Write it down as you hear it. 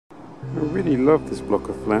I really love this block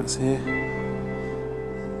of flats here.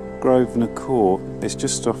 Grosvenor Court. It's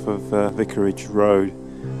just off of Vicarage Road,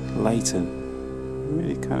 Leyton.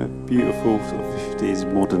 Really kind of beautiful sort of 50s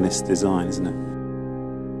modernist design, isn't it?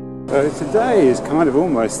 Today is kind of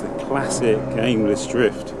almost the classic aimless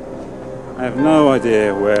drift. I have no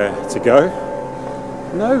idea where to go.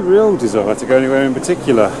 No real desire to go anywhere in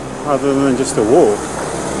particular, other than just a walk.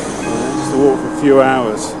 Just a walk for a few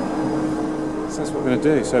hours. So that's what we're going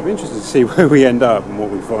to do. So I'll be interested to see where we end up and what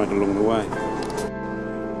we find along the way.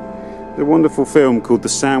 There's a wonderful film called The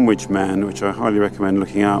Sandwich Man, which I highly recommend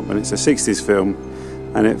looking up, and it's a 60s film,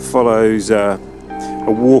 and it follows a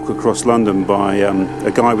walk across London by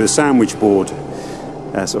a guy with a sandwich board,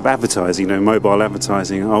 sort of advertising, you know, mobile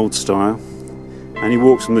advertising, old style. And he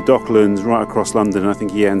walks from the Docklands right across London. I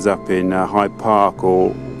think he ends up in Hyde Park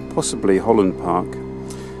or possibly Holland Park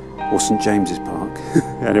or St James's Park.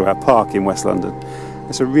 Anyway, a park in West London.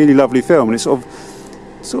 It's a really lovely film, and it's sort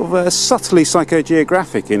of subtly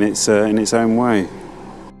psychogeographic in its own way.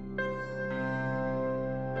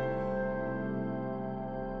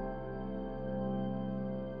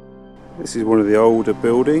 This is one of the older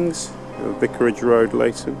buildings, Vicarage Road,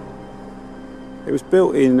 Leyton. It was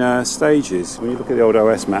built in stages. When you look at the old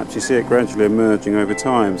OS maps, you see it gradually emerging over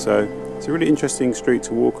time. So it's a really interesting street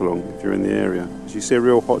to walk along if you're in the area, because you see a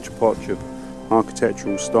real hodgepodge of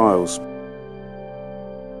architectural styles.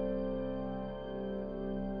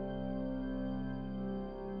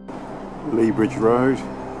 Lea Bridge Road.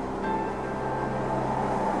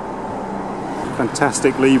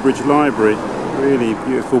 Fantastic Lea Bridge Library. Really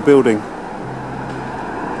beautiful building.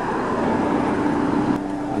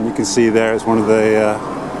 And you can see there it's one of the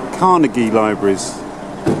Carnegie libraries.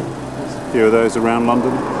 There's a few of those around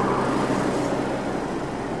London.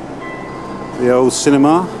 The old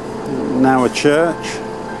cinema, now a church.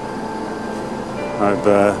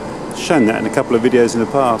 I've shown that in a couple of videos in the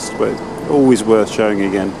past, but it's always worth showing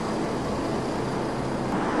again.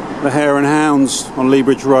 The Hare and Hounds on Lea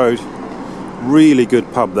Bridge Road. Really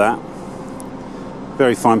good pub, that.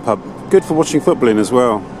 Very fine pub. Good for watching football in as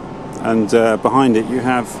well. And behind it you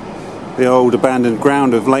have the old abandoned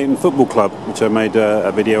ground of Leyton Football Club, which I made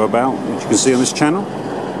a video about, which you can see on this channel.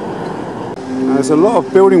 There's a lot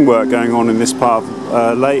of building work going on in this part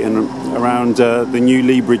of Leyton around the new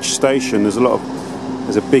Lea Bridge station. There's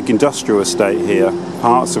a big industrial estate here,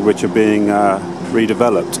 parts of which are being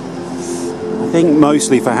redeveloped. I think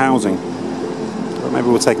mostly for housing, but maybe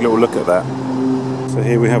we'll take a little look at that. So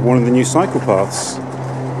here we have one of the new cycle paths.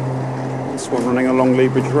 This one running along Lea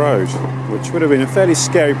Bridge Road, which would have been a fairly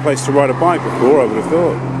scary place to ride a bike before, I would have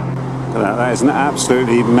thought. Look at that, that is an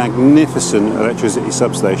absolutely magnificent electricity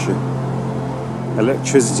substation.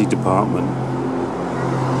 Electricity department.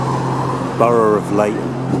 Borough of Leyton.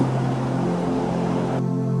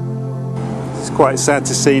 It's quite sad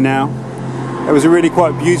to see now. There was a really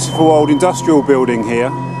quite beautiful old industrial building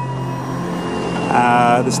here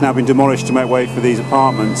that's now been demolished to make way for these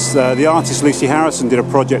apartments. The artist Lucy Harrison did a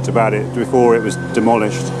project about it before it was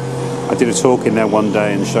demolished. I did a talk in there one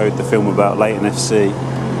day and showed the film about Leyton FC.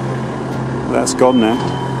 That's gone now.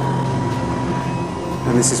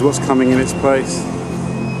 And this is what's coming in its place.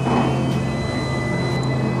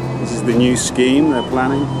 This is the new scheme they're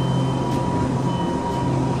planning.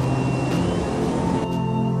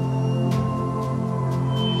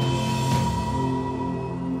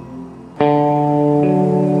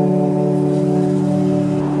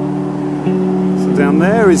 Down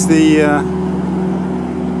there is the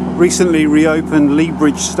recently reopened Lea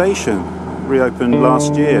Bridge station, reopened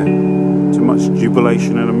last year to much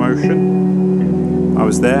jubilation and emotion. I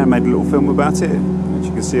was there, made a little film about it, which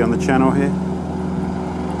you can see on the channel here.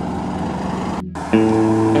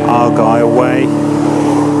 Argall Way,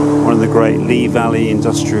 one of the great Lee Valley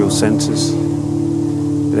industrial centres,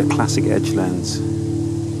 bit of classic edgelands.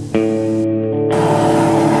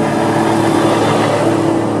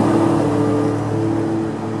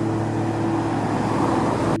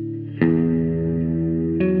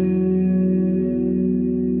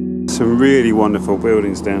 Some really wonderful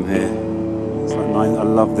buildings down here. It's like, I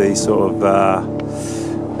love these sort of,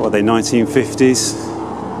 what are they, 1950s,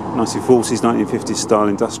 1940s, 1950s style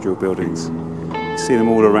industrial buildings. You see them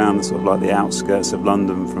all around sort of like the outskirts of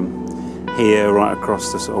London, from here right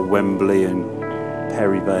across to sort of Wembley and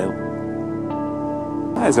Perivale.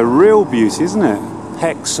 That is a real beauty, isn't it?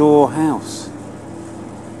 Hexor House.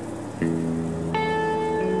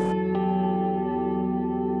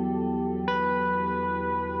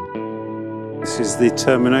 This is the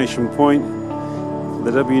termination point for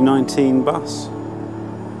the W19 bus.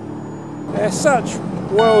 They're such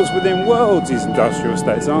worlds within worlds, these industrial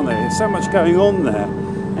estates, aren't they? There's so much going on there.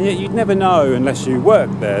 And and yet you'd never know unless you work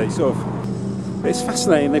there. It's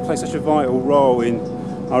fascinating, they play such a vital role in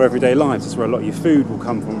our everyday lives. That's where a lot of your food will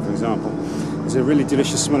come from, for example. There's a really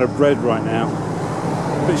delicious smell of bread right now.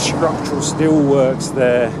 But structural steel works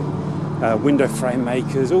there, window frame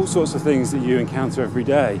makers, all sorts of things that you encounter every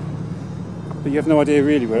day. But you have no idea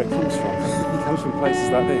really where it comes from. It comes from places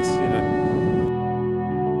like this, you know.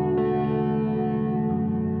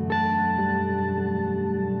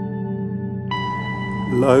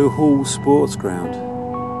 Low Hall Sports Ground.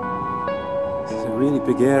 This is a really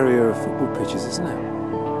big area of football pitches, isn't it?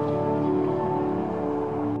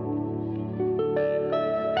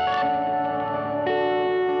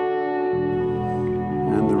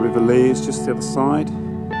 And the River Lea is just the other side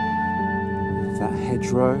of that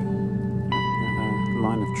hedgerow, that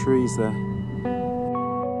line of trees there.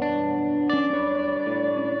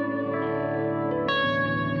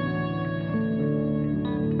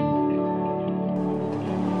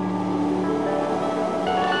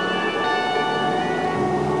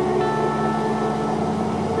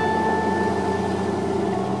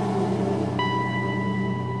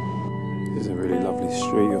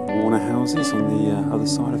 Street of Warner houses on the other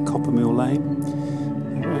side of Coppermill Lane.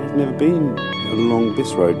 I've never been along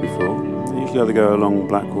this road before. I usually either go along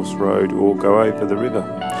Blackhorse Road or go over the river.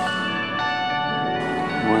 Wow,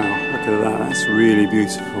 look at that, that's really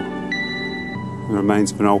beautiful. The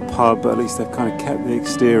remains of an old pub, but at least they've kind of kept the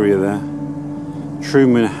exterior there.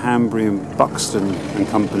 Truman, Hanbury and Buxton and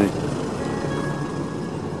Company.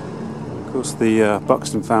 Of course the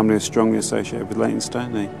Buxton family are strongly associated with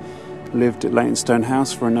Leytonstone. They lived at Leytonstone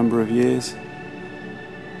House for a number of years.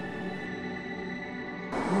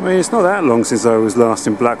 I mean, it's not that long since I was last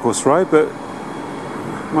in Blackhorse Road, but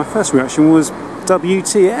my first reaction was,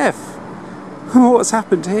 WTF? What's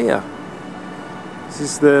happened here? This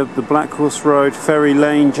is the Blackhorse Road Ferry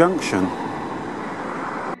Lane Junction.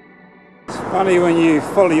 It's funny when you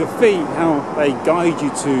follow your feet how they guide you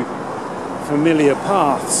to familiar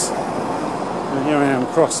paths. And here I am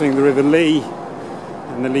crossing the River Lea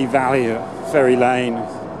and the Lea Valley at Ferry Lane,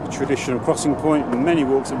 a traditional crossing point, and many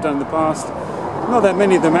walks I've done in the past. Not that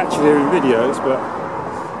many of them actually are in videos, but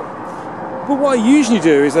what I usually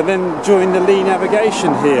do is I then join the Lea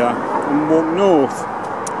navigation here and walk north.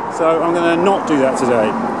 So I'm going to not do that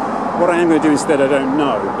today. What I am going to do instead I don't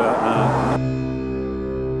know, but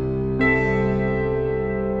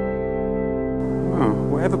well,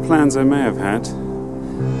 whatever plans I may have had,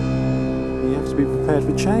 to be prepared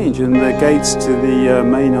for change, and the gates to the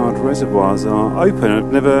Maynard Reservoirs are open. I've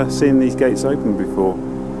never seen these gates open before,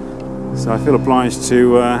 so I feel obliged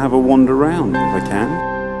to have a wander around if I can.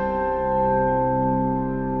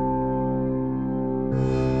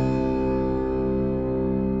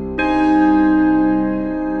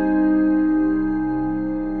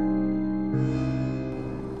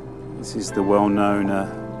 This is the well-known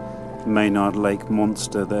Maynard Lake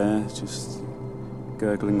monster there, just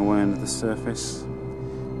gurgling away under the surface,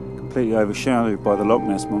 completely overshadowed by the Loch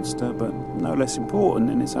Ness monster, but no less important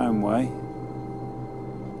in its own way.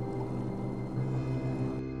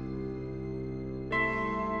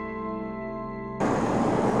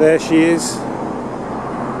 There she is,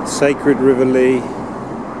 Sacred River Lea,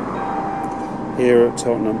 here at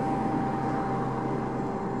Tottenham.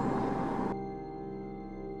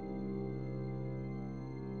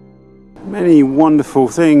 Many wonderful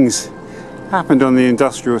things happened on the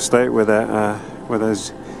industrial estate where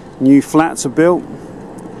those new flats are built,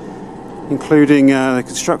 including the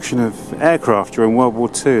construction of aircraft during World War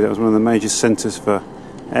II. That was one of the major centres for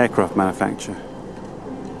aircraft manufacture.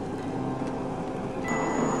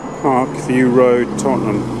 Parkview Road,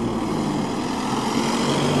 Tottenham.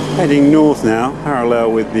 Heading north now,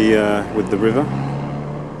 parallel with the river.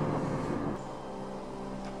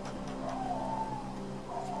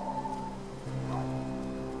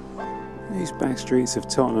 These back streets of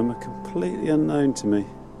Tottenham are completely unknown to me.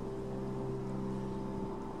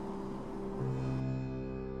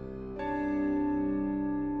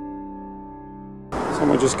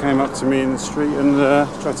 Someone just came up to me in the street and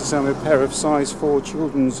tried to sell me a pair of size 4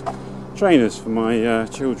 children's trainers for my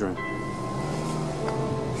children.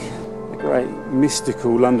 The great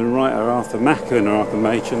mystical London writer Arthur Machen, or Arthur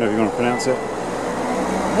Machen, however you want to pronounce it,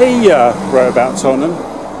 he wrote about Tottenham.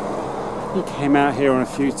 He came out here on a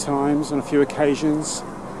few times, on a few occasions.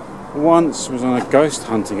 Once was on a ghost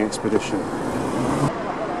hunting expedition.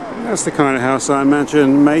 That's the kind of house I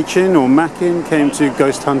imagine Machen or Mackin came to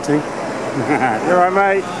ghost hunting. You alright,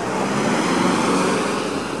 mate?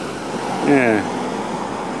 Yeah.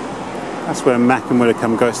 That's where Mackin would have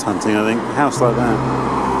come ghost hunting, I think. A house like that.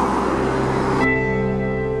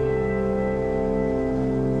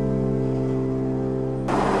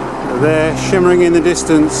 there, shimmering in the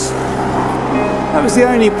distance. That was the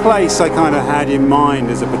only place I kind of had in mind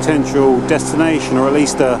as a potential destination, or at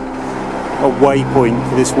least a waypoint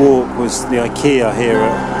for this walk, was the IKEA here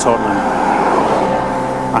at Tottenham.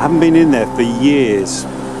 I haven't been in there for years,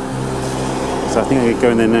 so I think I could go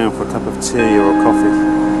in there now for a cup of tea or a coffee.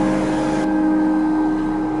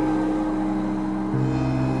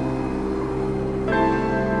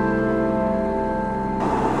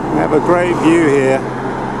 We have a great view here,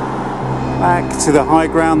 back to the high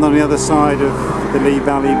ground on the other side of the Lea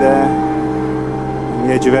Valley there, on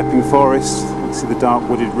the edge of Epping Forest. You can see the dark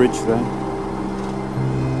wooded ridge there.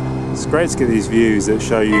 It's great to get these views that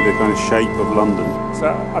show you the kind of shape of London. So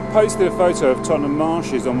I posted a photo of Tottenham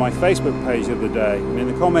marshes on my Facebook page the other day, and in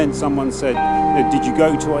the comments someone said, did you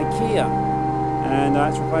go to IKEA? And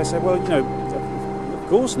I said, well, of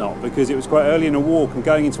course not, because it was quite early in a walk and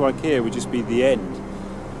going into IKEA would just be the end.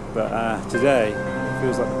 But today it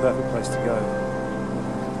feels like the perfect place to go.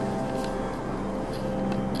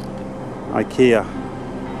 IKEA,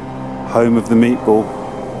 home of the meatball.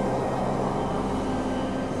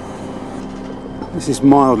 This is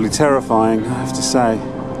mildly terrifying, I have to say,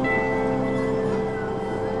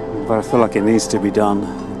 but I feel like it needs to be done.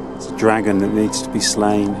 It's a dragon that needs to be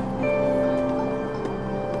slain.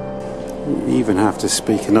 You even have to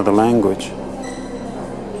speak another language.